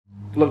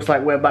Looks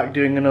like we're back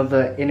doing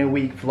another in a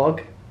week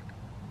vlog.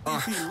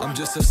 I'm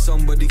just a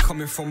somebody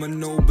coming from a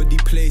nobody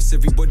place.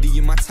 Everybody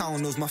in my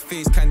town knows my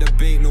face, kinda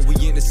bait. No, we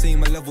ain't the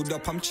same, I leveled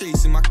up, I'm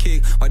chasing my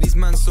cake. Why these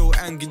man so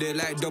angry, they're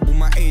like double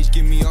my age.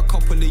 Give me a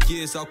couple of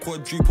years, I'll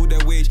quadruple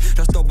their wage.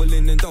 That's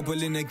doubling and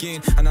doubling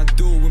again, and I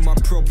deal with my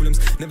problems.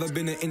 Never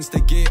been an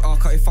instigator,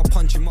 if I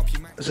punch him up,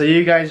 you might... So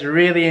you guys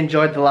really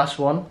enjoyed the last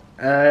one,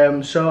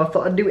 so I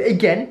thought I'd do it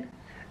again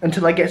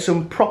until I get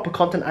some proper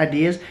content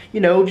ideas,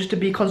 you know, just to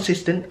be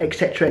consistent,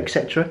 etc,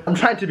 etc. I'm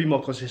trying to be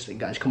more consistent,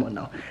 guys, come on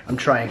now. I'm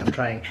trying.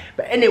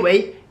 But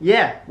anyway,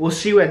 yeah, we'll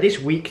see where this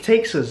week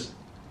takes us.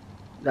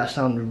 That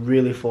sounded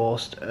really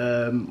forced.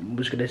 I'm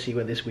just gonna see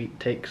where this week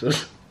takes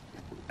us.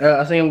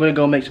 I think I'm gonna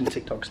go make some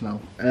TikToks now.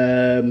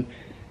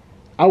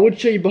 I would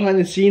show you behind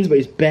the scenes, but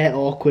it's bare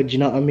awkward, you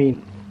know what I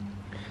mean?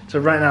 So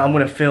right now I'm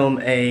gonna film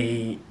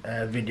a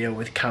video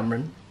with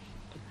Cameron.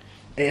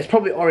 It's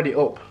probably already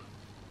up,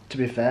 to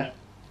be fair.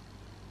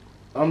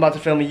 I'm about to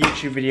film a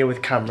YouTube video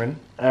with Cameron.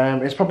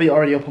 It's probably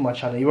already up on my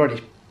channel. You've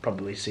already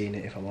probably seen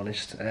it, if I'm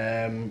honest.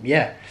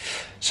 Yeah.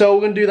 So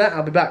we're gonna do that.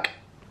 I'll be back.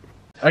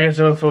 Okay,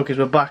 so focus.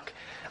 We're back.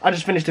 I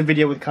just finished a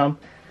video with Cam.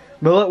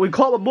 But look, we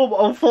caught my mum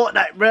on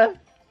Fortnite, bruh.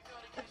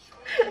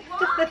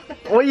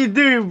 What are you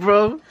doing,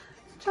 bro? I'm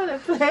trying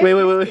to play.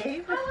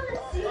 Wait.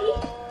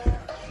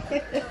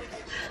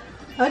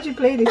 How'd you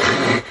play this?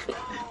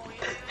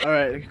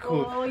 Alright,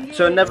 cool. Oh, yeah.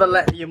 So never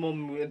let your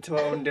mum into her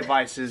own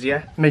devices,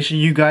 yeah? Make sure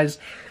you guys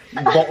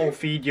bottle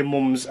feed your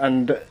mums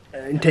and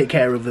take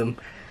care of them.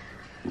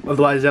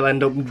 Otherwise they'll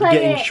end up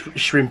getting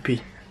shrimpy.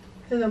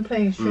 Because I'm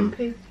playing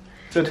shrimpy.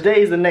 So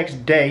today is the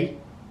next day.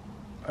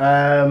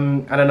 I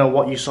don't know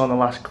what you saw in the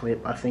last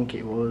clip. I think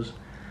it was...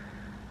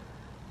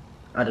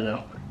 I don't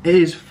know. It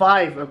is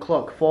 5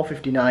 o'clock,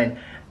 4:59.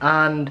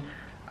 And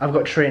I've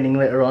got training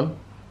later on.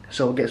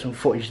 So we'll get some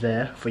footage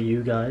there for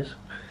you guys.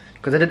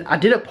 Because I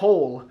did a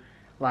poll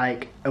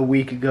like a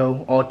week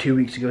ago or 2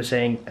 weeks ago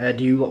saying,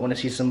 do you want to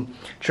see some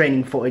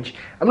training footage?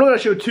 I'm not going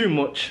to show too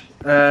much,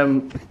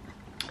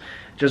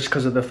 just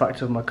because of the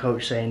fact of my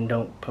coach saying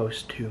don't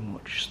post too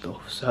much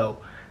stuff.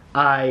 So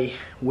I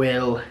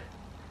will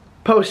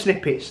post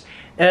snippets.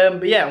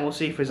 But yeah, we'll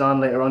see if it's on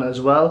later on as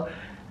well.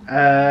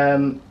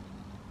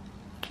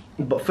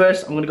 But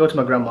first, I'm going to go to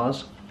my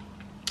grandma's.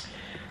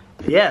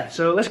 Yeah,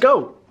 so let's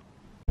go.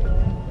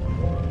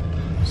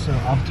 So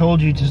I've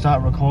told you to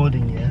start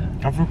recording, yeah?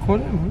 I've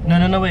recorded?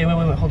 No, wait,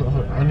 hold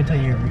on. Let me tell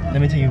you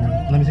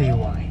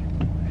why.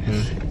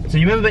 So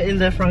you remember in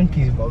the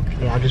Frankie's vlog?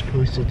 Yeah, I just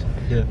posted.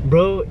 Yeah.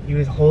 Bro, he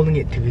was holding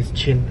it to his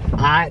chin.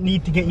 I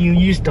need to get you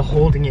used to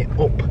holding it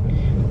up.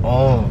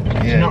 Oh,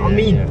 yeah. Do you know what I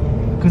mean?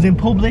 Because in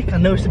public, I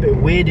know it's a bit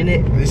weird,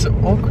 innit? It's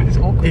awkward.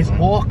 It's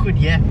awkward,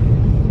 yeah.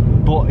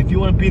 But if you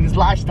want to be in this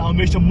lifestyle,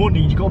 make some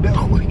money, you got a bit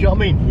awkward, you know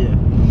what I mean? Yeah.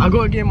 I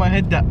got to get in my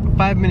head that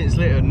 5 minutes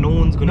later, no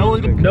one's gonna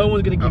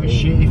give a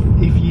shit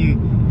if you...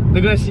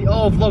 They're gonna see,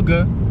 oh,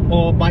 vlogger,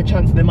 or by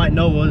chance they might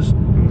know us.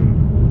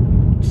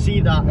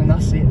 See that and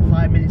that's it.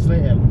 5 minutes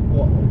later,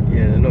 what?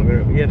 Yeah, they're not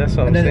gonna... Yeah, that's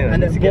what I'm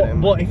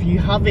saying. But if you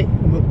have it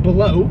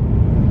below,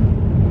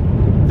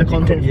 the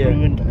content's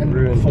ruined, and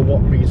for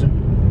what reason?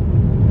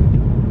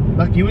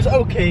 Like, it was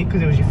okay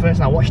because it was your first,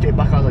 and I watched it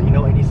back, I was like, you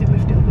know what, I need to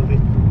lift it up a bit.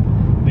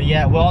 But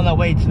yeah, we're on our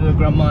way to the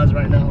grandma's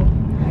right now.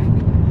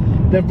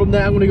 Then from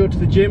there I'm gonna go to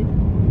the gym.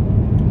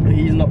 But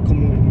he's not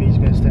coming with me, he's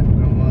gonna stay at my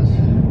grandma's.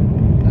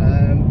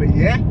 But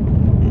yeah.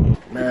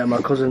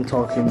 My cousin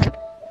talking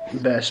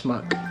bear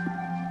smack.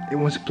 He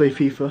wants to play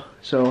FIFA,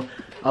 so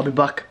I'll be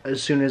back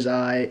as soon as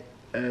I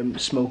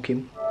smoke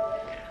him.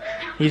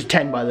 He's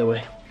 10, by the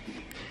way.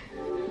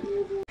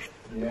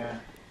 Yeah.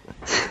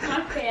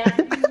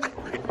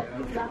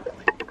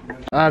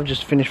 I've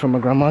just finished from my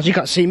grandma's. You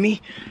can't see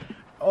me.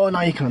 Oh,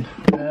 now you can.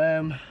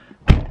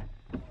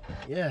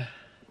 Yeah.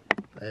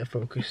 There,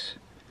 focus.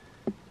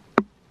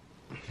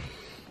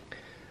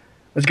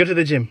 Let's go to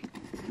the gym.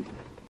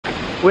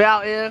 We're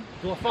out here.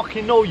 Do I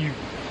fucking know you?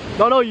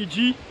 Don't know you,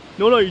 G.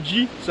 Don't know you,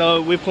 G.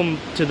 So we've come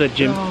to the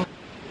gym. No.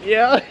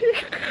 Yeah.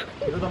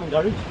 No,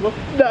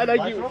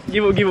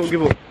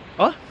 give up.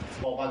 Huh?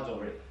 4 bags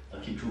over it. I'll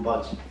keep 2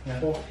 bags. Yeah.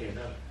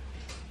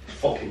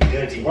 Fucking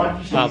dirty.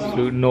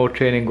 Absolute no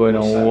training going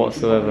on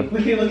whatsoever.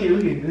 Look at.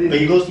 But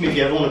he goes to me, if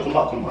you ever want to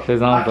come back.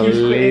 Says I'm the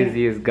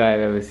laziest guy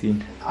I've ever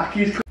seen.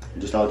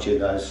 Just out here,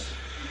 guys.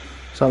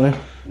 Something?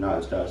 No,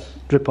 it's guys.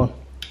 Drip on.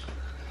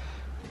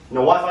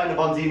 No Wi-Fi in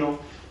the Bonzino.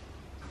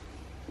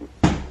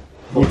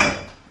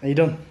 Are you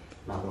done?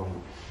 No.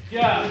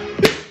 Yeah.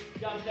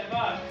 Jump, step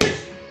back.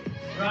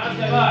 Round,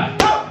 step back.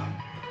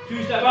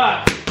 2 step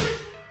back.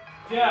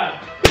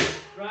 Yeah.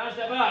 Round,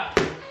 step back.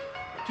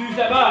 2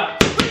 step back.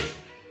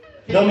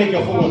 Don't make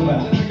your football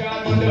better.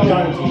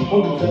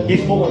 Guarantee.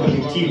 His football will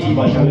be TT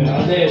by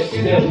now. This.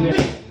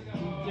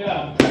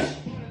 Yeah.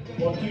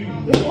 1, 2.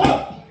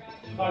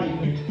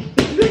 Carry.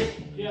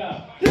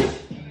 Yeah.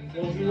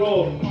 1, 2,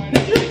 roll. 2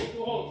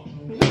 hold.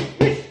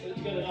 Let's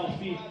together now,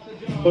 feet.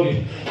 Okay.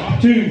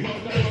 2.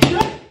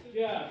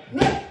 Yeah.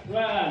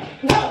 Round.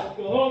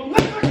 Go home.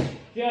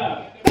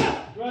 Yeah.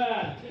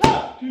 Round.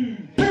 2.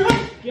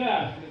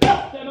 Yeah.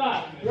 Step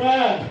back.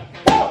 Round.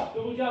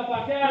 Double jab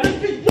backhand.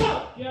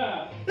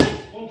 Jab.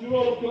 1, 2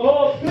 roll up to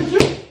hold.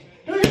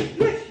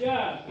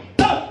 Jab.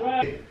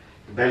 Round.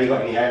 Barely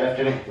got any hair left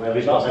in it. Wherever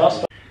he's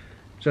got.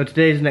 So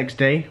today's the next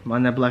day. I'm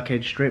on the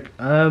Blackhead Strip.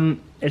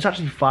 It's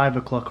actually 5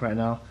 o'clock right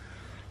now.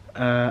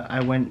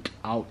 I went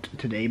out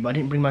today, but I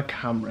didn't bring my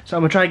camera. So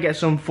I'm gonna try to get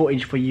some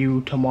footage for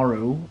you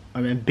tomorrow. I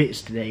mean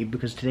bits today,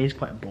 because today's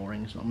quite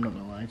boring, so I'm not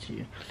gonna lie to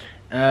you.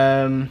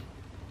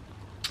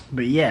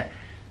 But yeah,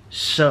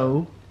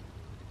 so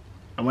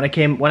when I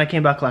came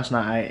back last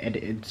night, I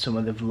edited some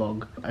of the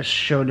vlog. I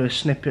showed a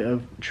snippet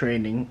of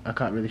training. I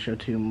can't really show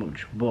too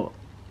much, but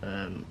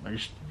I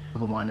just a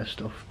couple minor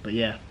stuff. But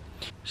yeah,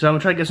 so I'm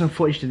gonna try to get some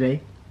footage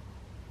today.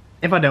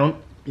 If I don't,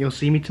 you'll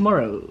see me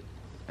tomorrow.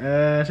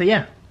 So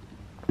yeah.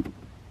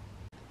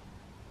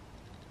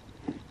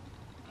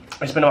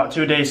 It's been about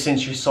 2 days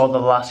since you saw the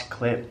last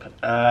clip.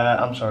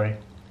 I'm sorry.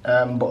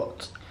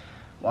 But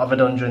what have I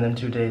done during them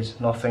 2 days?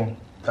 Nothing.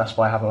 That's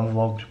why I haven't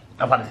vlogged.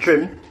 I've had a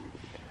trim.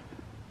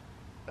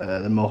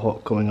 The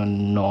mohawk going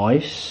on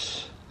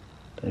nice.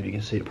 Don't know if you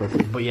can see it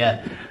properly. But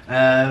yeah.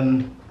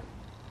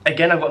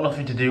 Again, I've got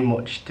nothing to do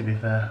much, to be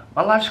fair.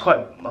 My life's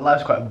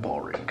quite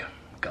boring,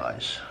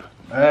 guys.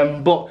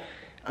 But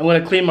I'm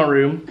gonna clean my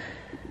room.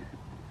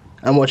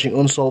 I'm watching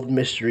Unsolved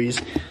Mysteries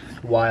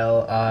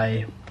while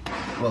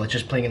well, it's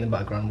just playing in the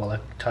background while I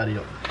tidy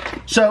up.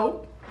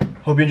 So,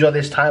 hope you enjoyed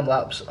this time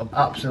lapse of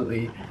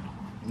absolutely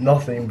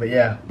nothing, but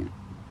yeah.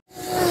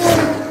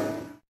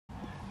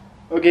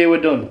 Okay,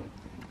 we're done.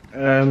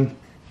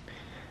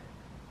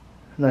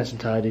 Nice and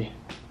tidy.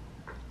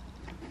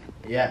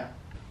 Yeah.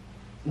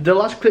 The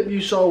last clip you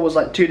saw was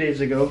like 2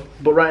 days ago,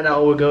 but right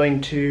now we're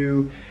going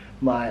to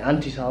my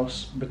auntie's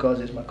house because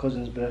it's my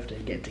cousin's birthday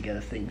get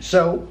together thing.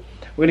 So,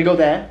 we're gonna go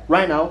there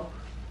right now.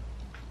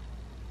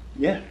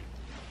 Yeah.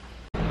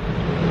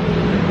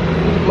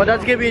 My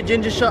dad's gave me a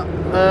ginger shot.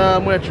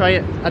 I'm gonna try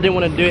it. I didn't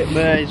want to do it,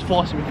 but he's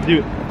forcing me to do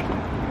it.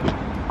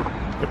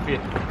 Good for you.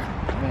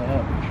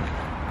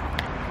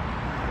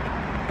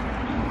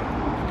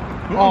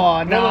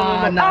 Oh, no.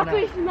 I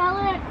can smell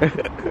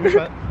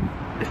it.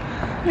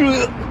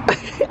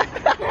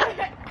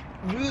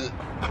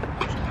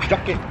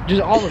 Chuck it.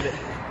 Just all of it.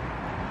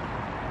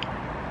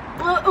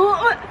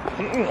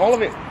 All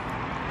of it.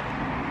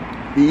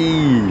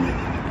 Eee.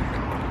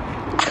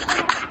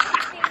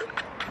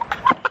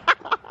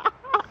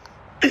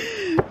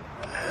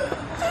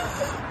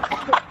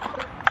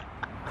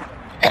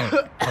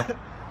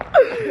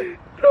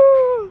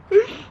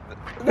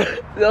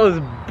 That was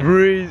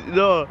breeze.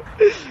 No,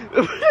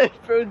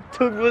 bro,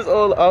 tongue was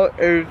all out.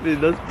 Everything.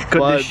 That's cut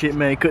bad. This shit,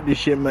 man. Cut this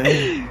shit, man.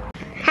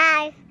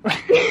 Hi.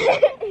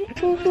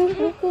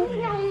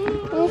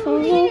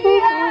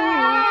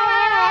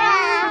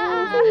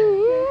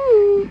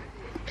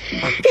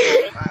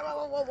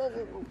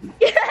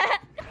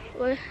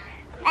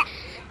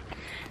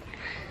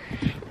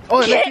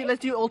 Oh,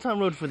 let's do Old Town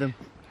Road for them.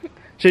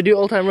 Should we do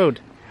Old Town Road?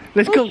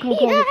 Let's come.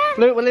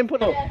 Let me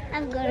put up.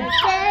 I'm gonna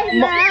take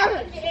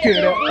my to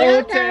the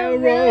Old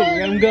Town Road.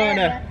 I'm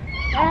gonna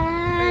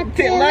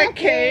till I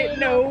can't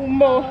no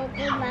more.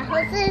 My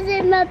horses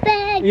in my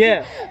bag.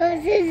 Yeah.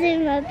 Horses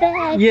in my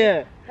bag.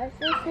 Yeah.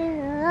 Horses in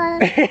my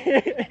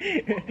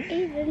bag.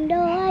 Even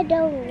though I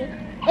don't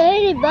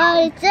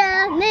anybody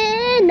tell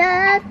me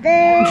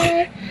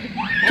nothing.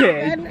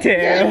 Can't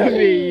tell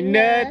me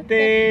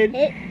nothing.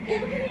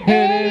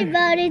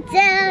 Anybody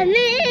tell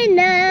me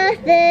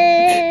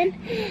nothing.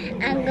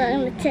 I'm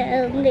gonna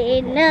tell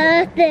me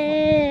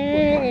nothing.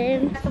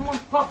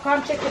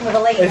 Popcorn chicken with a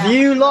leg. If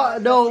you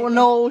lot don't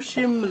know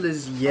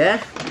Shimlers, yeah?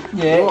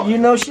 Yeah, you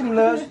know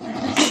Shimlers.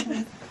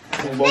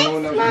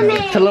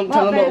 Tell them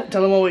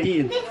what we're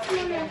eating.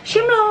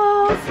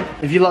 Shimlos.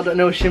 If you lot don't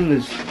know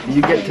Shimlers,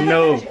 you get to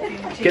know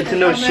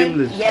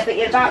Shimlers. Yeah, but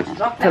you're about to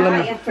drop Tell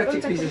them. them.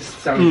 Pretty pieces of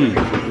salad.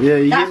 Yeah,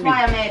 you That's get me.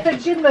 why I made the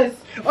Shimlos.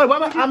 Oh,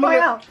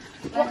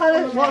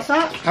 what's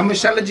that? How much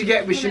salad you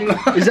get with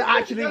Shimlers? Is it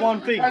actually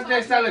one thing? That's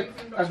their salad.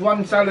 That's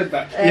one salad.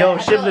 That. Yo,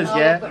 Shimlers,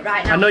 yeah? But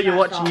right now I know you're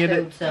that's watching all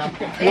it. good, so.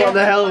 What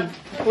the hell?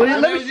 Well,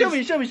 let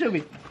me show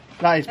me.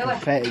 That is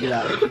pathetic,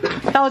 that.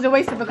 That was a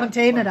waste of a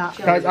container, that.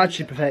 That's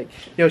actually pathetic.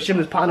 Yo,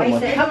 Shimlers, pan up,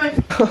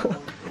 man. Come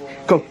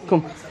on.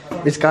 Come.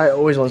 This guy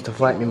always wants to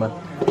fight me, man.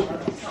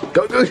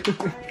 Go.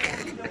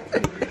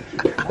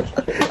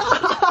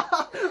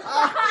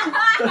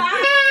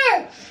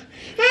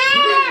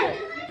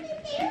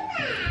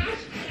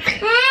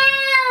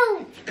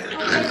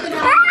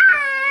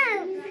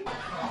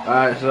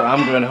 Alright, so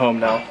I'm going home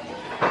now.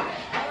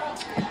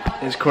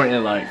 It's currently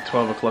like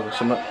 12 o'clock or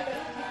something.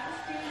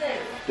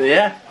 But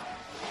yeah.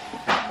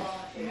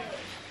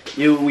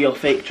 You're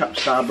fake trap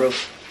star, bro.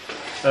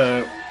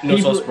 No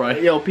sauce, bro.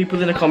 Yo,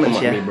 people in the comments,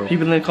 Come on, yeah. me, bro.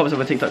 People in the comments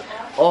on TikTok.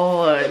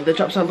 Oh, the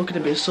trap star looking a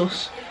bit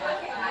sus.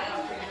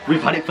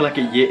 We've had it for like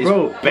a year. It's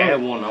better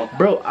one now.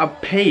 Bro, I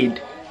paid.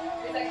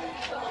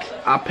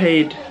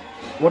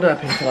 What did I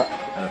pay for that?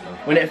 I don't know.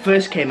 When it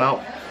first came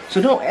out.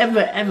 So don't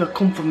ever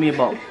come for me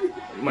about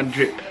my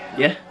drip,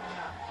 yeah?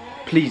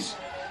 Please.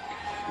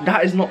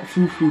 That is not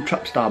foo-foo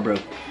trap star, bro.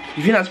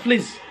 You think that's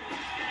fliz?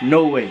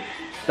 No way.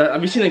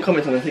 Have you seen the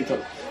comments on the TikTok?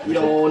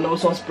 Yo, no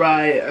sauce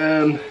bright.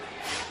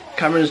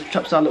 Cameron's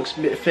trap style looks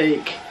a bit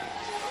fake.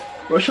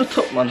 Bro, shut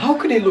up, man. How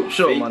could it look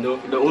shut fake, up, man? though?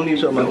 The only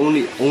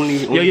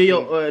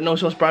Yo, no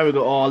sauce bright. We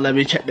go. Oh, let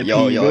me check the P.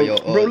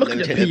 Bro, look at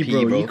the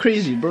P, bro. You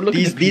crazy, bro? Look at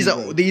the P,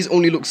 bro. These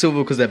only look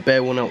silver because they're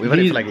bare worn out. We've had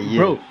it for like a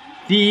year. Bro,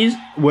 these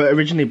were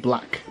originally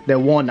black. They're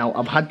worn out.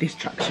 I've had this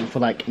tracksuit for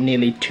like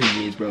nearly 2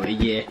 years, bro. A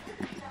year.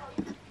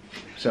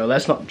 So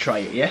let's not try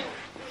it, yeah?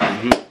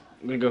 I'm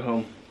gonna go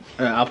home.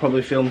 I'll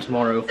probably film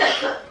tomorrow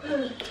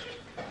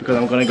because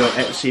I'm gonna go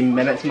Etci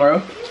Mehmet tomorrow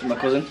with my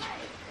cousin.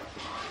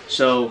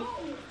 So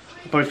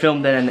I'll probably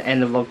film then and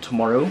end the vlog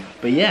tomorrow.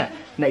 But yeah,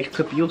 next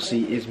clip you'll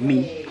see is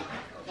me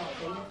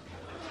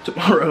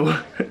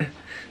tomorrow.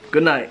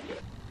 Good night.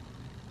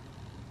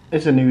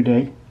 It's a new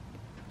day.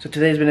 So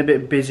today's been a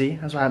bit busy,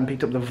 that's why I haven't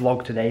picked up the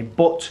vlog today.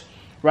 But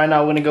right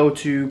now we're gonna go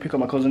to pick up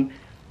my cousin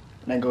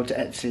and then go to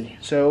Etci.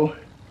 So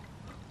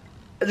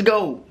let's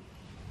go.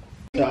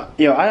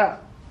 Yo, I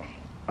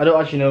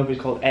don't actually know if it's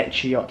called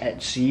Etci or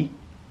Etci.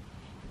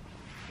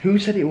 Who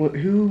said it?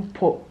 Who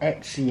put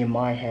Etci in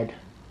my head?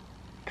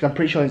 Because I'm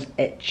pretty sure it's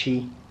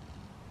Etci.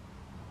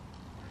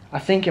 I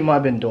think it might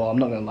have been Dua. I'm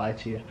not gonna lie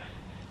to you.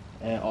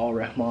 Or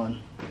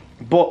Rahman.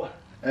 But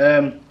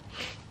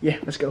yeah,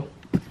 let's go.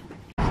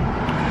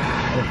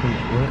 Hopefully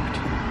it worked.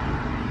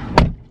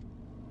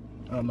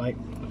 Oh, mate.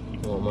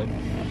 Oh, mate.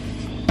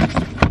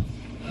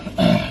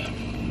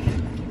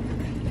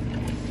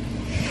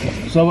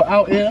 So we're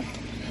out here.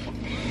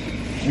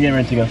 We're getting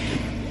ready to go.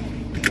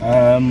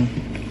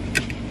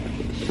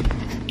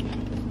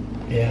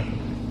 Yeah.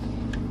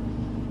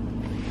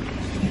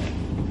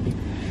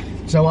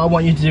 So what I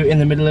want you to do in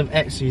the middle of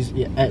Etci's,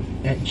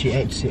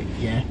 Etci,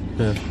 yeah.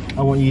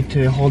 I want you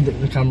to hold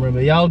the camera.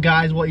 But yo,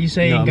 guys, what are you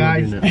saying, no,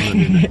 guys?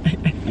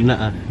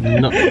 Not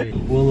really.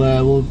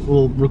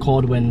 We'll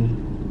record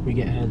when we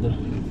get here, though.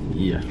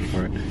 Yeah,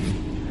 alright.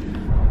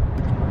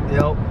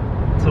 Yo,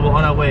 so we're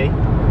on our way,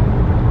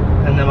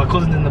 and then my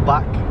cousin's in the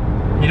back.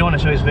 You don't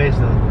want to show his face,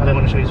 though. I don't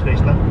want to show his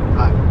face now.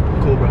 Alright,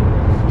 cool, bro.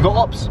 You got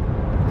ops?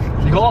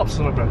 You got ops,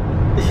 bro?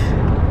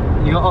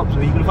 You got ops?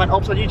 Are you gonna find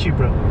ops on YouTube,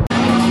 bro?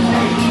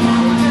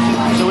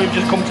 So we've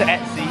just come to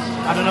Etci.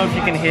 I don't know if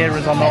you can hear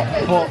us or not,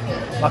 but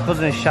my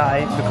cousin is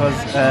shy because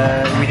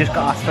we just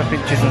got asked for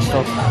pictures and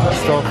stuff,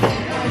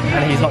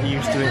 and he's not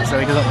used to it, so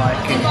he doesn't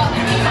like it.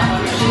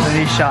 And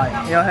he's shy.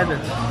 Yo, Heather,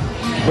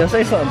 you wanna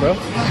say something, bro?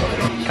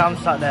 Cam's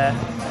sat there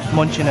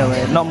munching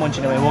away. Not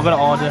munching away. We're gonna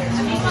order.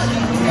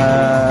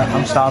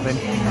 I'm starving.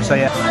 So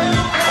yeah.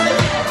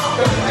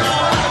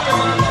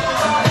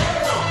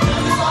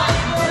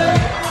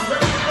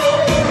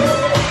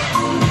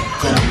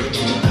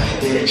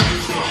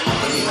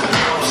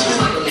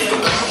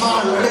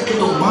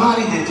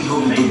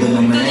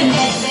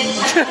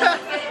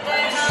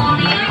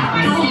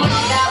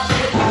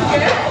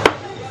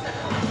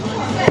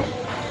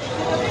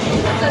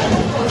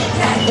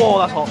 Oh,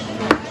 that's hot.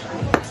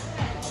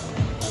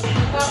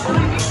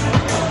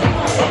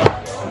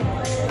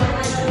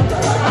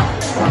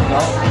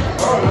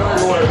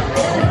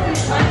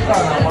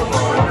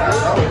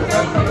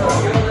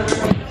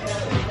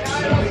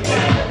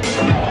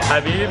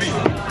 Habibi,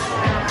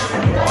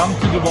 come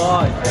to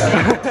Dubai.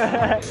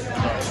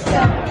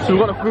 So we've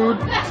got the food.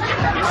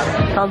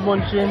 Cam's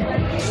munching.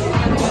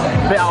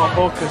 Bit out of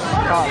focus,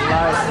 can't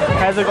lie.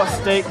 Heather got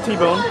steak,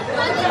 T-bone.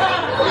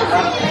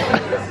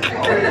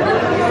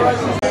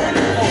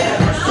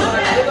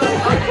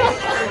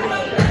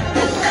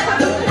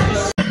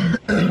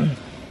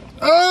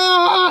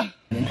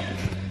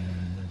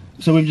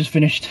 So we've just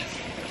finished.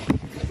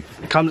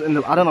 Cam's in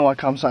the, I don't know why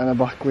Cam's sat in the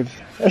back with.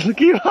 Look,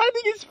 he's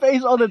hiding his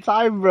face all the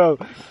time, bro.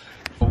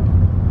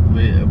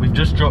 We've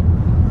just dropped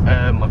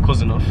my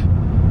cousin off,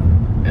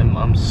 and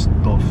I'm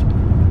stuffed.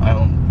 I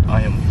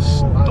am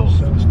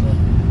stuffed.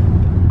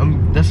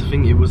 That's the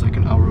thing. It was like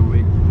an hour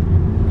away.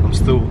 I'm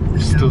still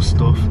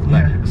stuffed.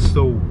 Like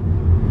so,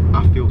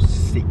 I feel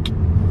sick.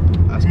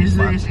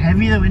 It's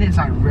heavy though, innit? It's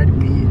like red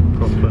meat.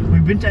 Proper.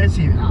 We've been to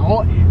Etci.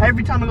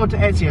 Every time I go to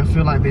Etci, I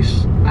feel like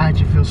this. I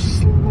actually feel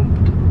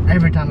slumped.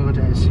 Every time I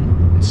go to Etci.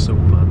 It's so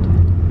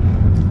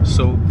bad.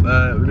 So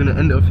we're gonna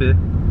end it off here.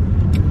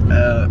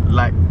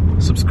 Like,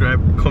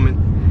 subscribe, comment,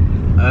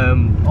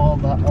 all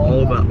that,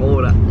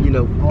 you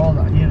know. All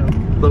that, you know.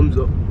 Thumbs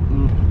up.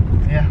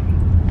 Yeah.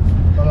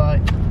 Bye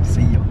bye.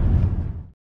 See you.